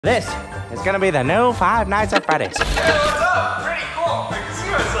This is gonna be the new Five Nights at Freddy's. Hey, what's up? Pretty cool. I can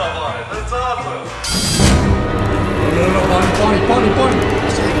see myself on it. That's awesome. Bunny.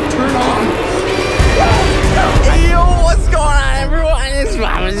 Turn on. Yo, what's going on, everyone? It's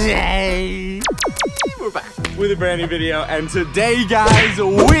Foxy. We're back with a brand new video, and today, guys,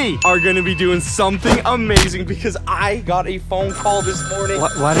 we are gonna be doing something amazing because I got a phone call this morning.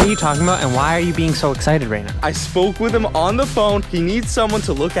 What are you talking about, and why are you being so excited right now? I spoke with him on the phone. He needs someone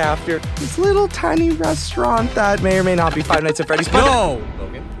to look after this little tiny restaurant that may or may not be Five Nights at Freddy's. No!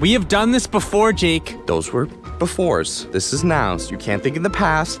 Logan. We have done this before, Jake. Those were befores. This is now, so you can't think in the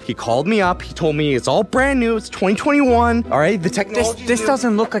past. He called me up. He told me it's all brand new. It's 2021. All right, the technology. This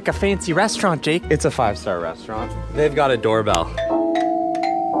doesn't look like a fancy restaurant, Jake. It's a five-star restaurant. They've got a doorbell.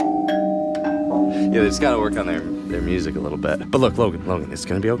 Yeah, they just gotta work on their music a little bit. But look, Logan, it's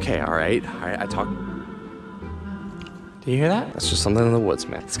gonna be okay, all right? I talked. Do you hear that? That's just something in the woods,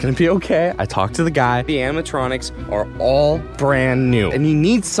 man. It's gonna be okay. I talked to the guy. The animatronics are all brand new, and he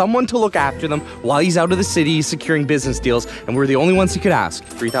needs someone to look after them while he's out of the city securing business deals, and we're the only ones he could ask.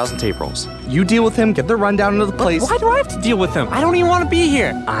 3,000 tape rolls. You deal with him, get the rundown into the place. Why do I have to deal with him? I don't even want to be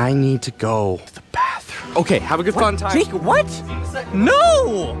here. I need to go to the bathroom. Okay, have a good fun time. Jake, what?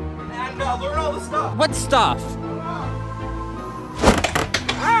 No! And learn all the stuff. What stuff?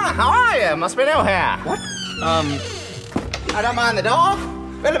 Ah, how are you? Must be new here. What? I don't mind the door.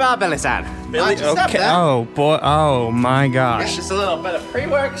 Billy Bob Billy-san. Billy? Okay. Oh, boy. Oh, my gosh. Just a little bit of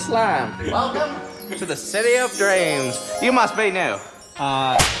pre-work slam. Welcome to the city of dreams. You must be new.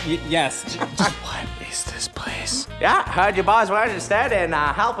 Yes. What is this place? Yeah, heard you boys were interested in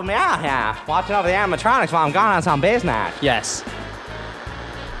helping me out here. Watching over the animatronics while I'm gone on some business. Yes.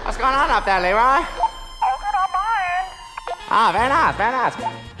 What's going on up there, Leroy? All good on my end. Ah, very nice, very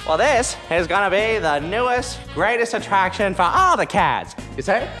nice. Well, this is gonna be the newest, greatest attraction for all the cats. You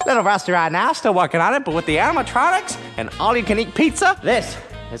see? Little rusty right now, still working on it, but with the animatronics and all-you-can-eat pizza, this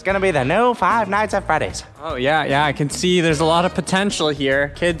is gonna be the new Five Nights at Freddy's. Oh, yeah, I can see there's a lot of potential here.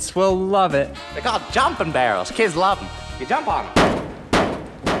 Kids will love it. They're called jumping barrels. Kids love them. You jump on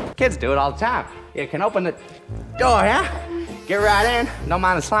them. Kids do it all the time. You can open the door, yeah? Get right in, don't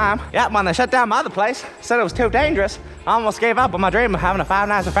mind the slime. Yeah, when they shut down my other place, said it was too dangerous, I almost gave up on my dream of having a Five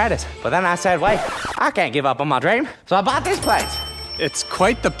Nights at Freddy's. But then I said, wait, I can't give up on my dream, so I bought this place. It's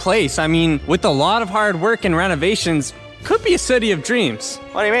quite the place. I mean, with a lot of hard work and renovations, could be a city of dreams.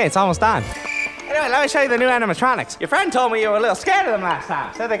 What do you mean? It's almost done. Anyway, let me show you the new animatronics. Your friend told me you were a little scared of them last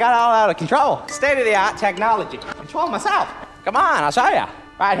time. Said they got all out of control. State-of-the-art technology. Control myself. Come on, I'll show you.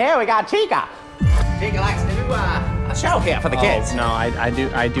 Right here, we got Chica. Chica likes to do a show here for the kids. No,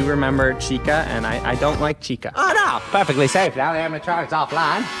 I do remember Chica, and I don't like Chica. Oh, no. Perfectly safe now. The animatronic's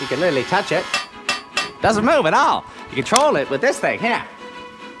offline. You can literally touch it. Doesn't move at all. You control it with this thing here.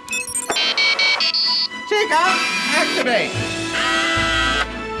 Chica, activate.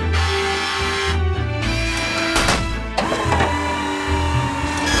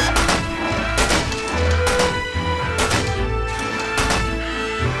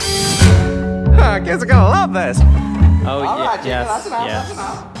 Kids are gonna love this. Oh, All right, Chica, yes, that's enough, yes. that's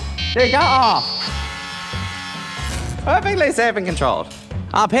enough. Chica off. Perfectly safe and controlled.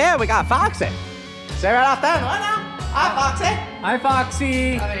 Up here, we got Foxy. See right off there? What now? Hi, Foxy. Hi,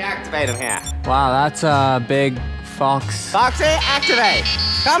 Foxy. Let me activate him here. Wow, that's a big fox. Foxy, activate.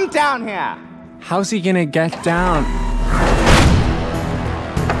 Come down here. How's he gonna get down?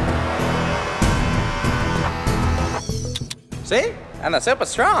 See? And they're super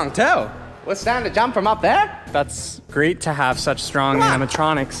strong, too. Withstand a jump from up there? That's great to have such strong Come on.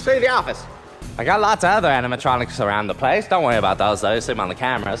 animatronics. See the office. I got lots of other animatronics around the place. Don't worry about those, though. You see them on the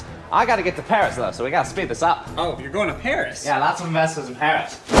cameras. I gotta get to Paris, though, so we gotta speed this up. Oh, you're going to Paris? Yeah, lots of investors in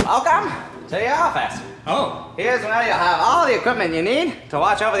Paris. Welcome to the office. Oh. Here's where you'll have all the equipment you need to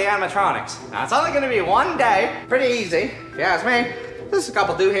watch over the animatronics. Now, it's only gonna be one day. Pretty easy, if you ask me. There's a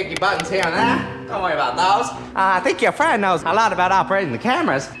couple doohickey buttons here and there. Don't worry about those. I think your friend knows a lot about operating the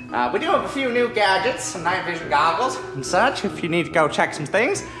cameras. We do have a few new gadgets, some night vision goggles and such, if you need to go check some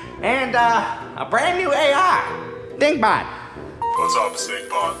things. And a brand new AI, Dinkbot. What's up,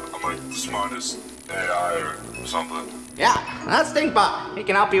 Stinkbot? I'm like the smartest AI or something. Yeah, that's Dinkbot. He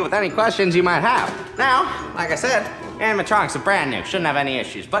can help you with any questions you might have. Now, like I said, animatronics are brand new, shouldn't have any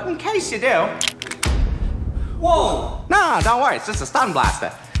issues. But in case you do, whoa! No, don't worry, it's just a stun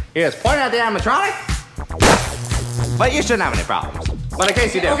blaster. You just point at the animatronic, but you shouldn't have any problems. But in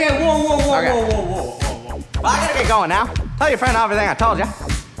case you do. Okay, whoa. Well, I gotta get going now. Tell your friend everything I told you.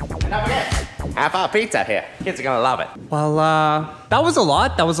 And don't forget, half-hour pizza here. Kids are gonna love it. Well, that was a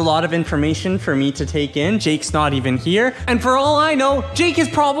lot. That was a lot of information for me to take in. Jake's not even here. And for all I know, Jake has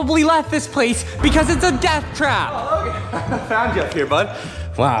probably left this place because it's a death trap. Oh, Logan, I found you up here, bud.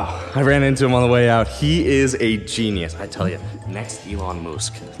 Wow, I ran into him on the way out. He is a genius, I tell you. Next Elon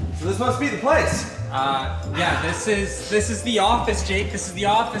Musk. So this must be the place. Yeah, this is the office, Jake. This is the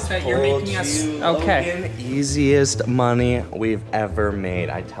office that you're making us. Okay. Logan, easiest money we've ever made,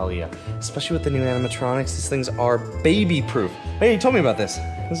 I tell you. Especially with the new animatronics, these things are baby-proof. Hey, you told me about this.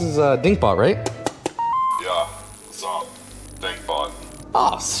 This is Dinkbot, right? Yeah, what's up? Dinkbot.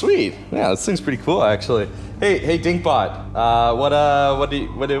 Oh, sweet. Yeah, this thing's pretty cool, actually. Hey, Dinkbot.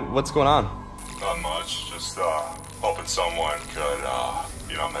 What's going on? Not much, just hoping someone could,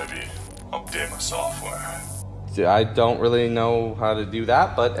 maybe update my software. I don't really know how to do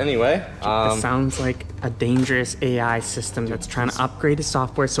that, but anyway. This sounds like a dangerous AI system that's trying to upgrade his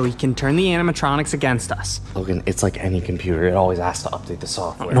software so he can turn the animatronics against us. Logan, it's like any computer. It always has to update the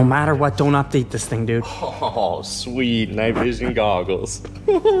software. No matter what, don't update this thing, dude. Oh, sweet night vision goggles.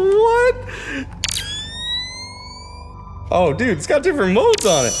 What? Oh, dude, it's got different modes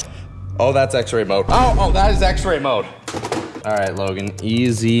on it. Oh, that's X-ray mode. Oh, that is X-ray mode. All right, Logan,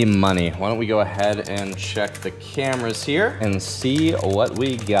 easy money. Why don't we go ahead and check the cameras here and see what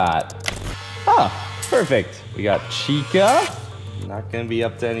we got. Ah, perfect. We got Chica. Not gonna be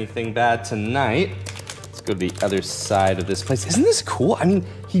up to anything bad tonight. Let's go to the other side of this place. Isn't this cool? I mean,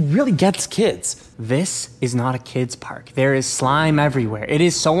 he really gets kids. This is not a kid's park. There is slime everywhere. It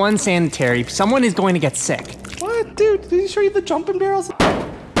is so unsanitary. Someone is going to get sick. What, dude? Did he show you the jumping barrels?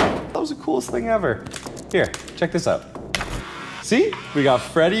 That was the coolest thing ever. Here, check this out. See? We got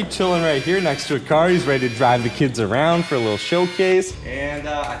Freddy chilling right here next to a car. He's ready to drive the kids around for a little showcase. And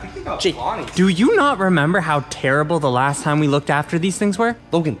I think they got Jake, Bonnie. do you not remember how terrible the last time we looked after these things were?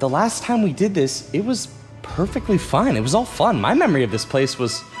 Logan, the last time we did this, it was perfectly fine. It was all fun. My memory of this place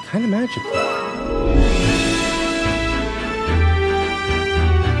was kind of magical.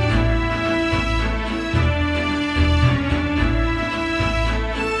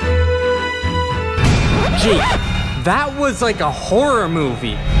 Jake, that was like a horror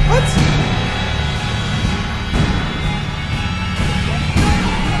movie. What?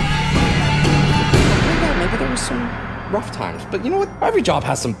 Maybe there was some rough times, but you know what? Every job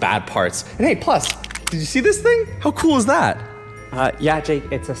has some bad parts. And hey, plus, did you see this thing? How cool is that? Yeah, Jake,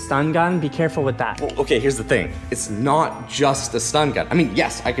 it's a stun gun. Be careful with that. Well, okay, here's the thing. It's not just a stun gun. I mean,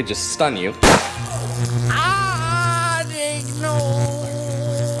 yes, I could just stun you. Ah, Jake, no.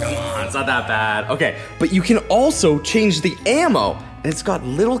 It's not that bad. Okay, but you can also change the ammo. And it's got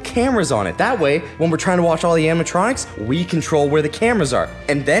little cameras on it. That way, when we're trying to watch all the animatronics, we control where the cameras are.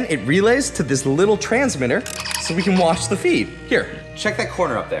 And then it relays to this little transmitter so we can watch the feed. Here, check that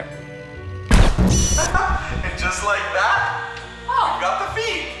corner up there. And just like that, oh, we got the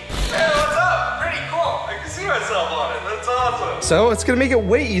feed. Hey, what's up? Pretty cool. I can see myself on it. That's awesome. So it's gonna make it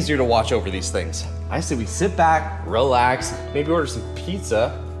way easier to watch over these things. I say we sit back, relax, maybe order some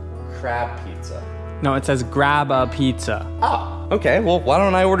pizza. Crab pizza. No, it says grab a pizza. Oh, okay. Well, why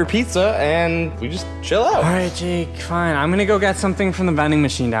don't I order pizza and we just chill out? All right, Jake, fine. I'm gonna go get something from the vending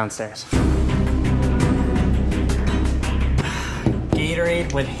machine downstairs.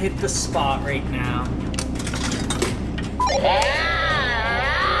 Gatorade would hit the spot right now.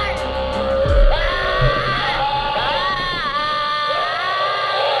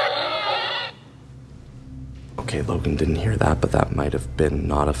 Okay, Logan didn't hear that, but that might have been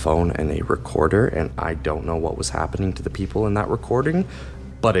not a phone and a recorder, and I don't know what was happening to the people in that recording,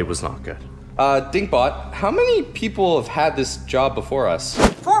 but it was not good. Dinkbot, how many people have had this job before us?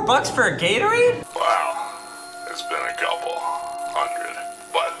 $4 for a Gatorade? Wow, it's been a couple hundred,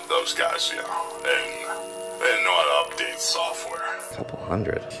 but those guys, they didn't know how to update software. A couple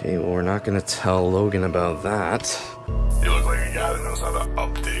hundred. Okay, well, we're not gonna tell Logan about that. You look like a guy that knows how to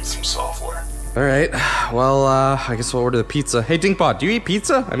update some software. All right, well, I guess we'll order the pizza. Hey, Dinkbot, do you eat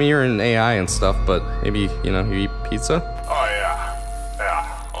pizza? I mean, you're in AI and stuff, but maybe, you eat pizza? Oh yeah,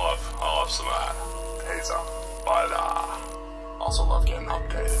 I'll have some of that pizza, but also love getting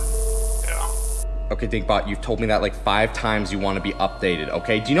updated, Okay, Dinkbot, you've told me that like 5 times you want to be updated,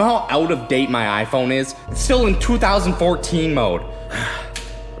 okay? Do you know how out of date my iPhone is? It's still in 2014 mode.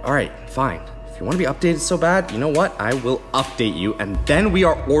 All right, fine. If you want to be updated so bad, you know what? I will update you, and then we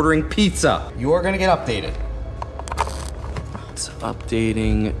are ordering pizza. You are gonna get updated. It's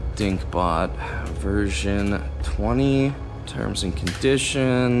updating Dinkbot version 20, terms and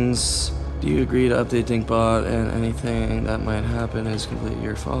conditions. Do you agree to update Dinkbot, and anything that might happen is completely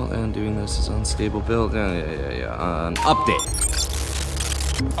your fault, and doing this is unstable build? Yeah. Update.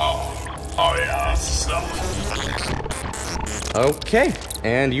 Oh, Oh yeah, that's the stuff. Okay,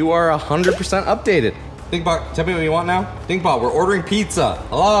 and you are 100% updated. Dinkbot, tell me what you want now. Dinkbot, we're ordering pizza.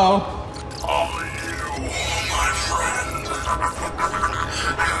 Hello? Oh, you, my friend,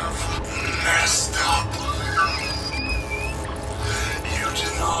 have messed up. You do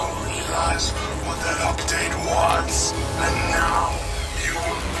not realize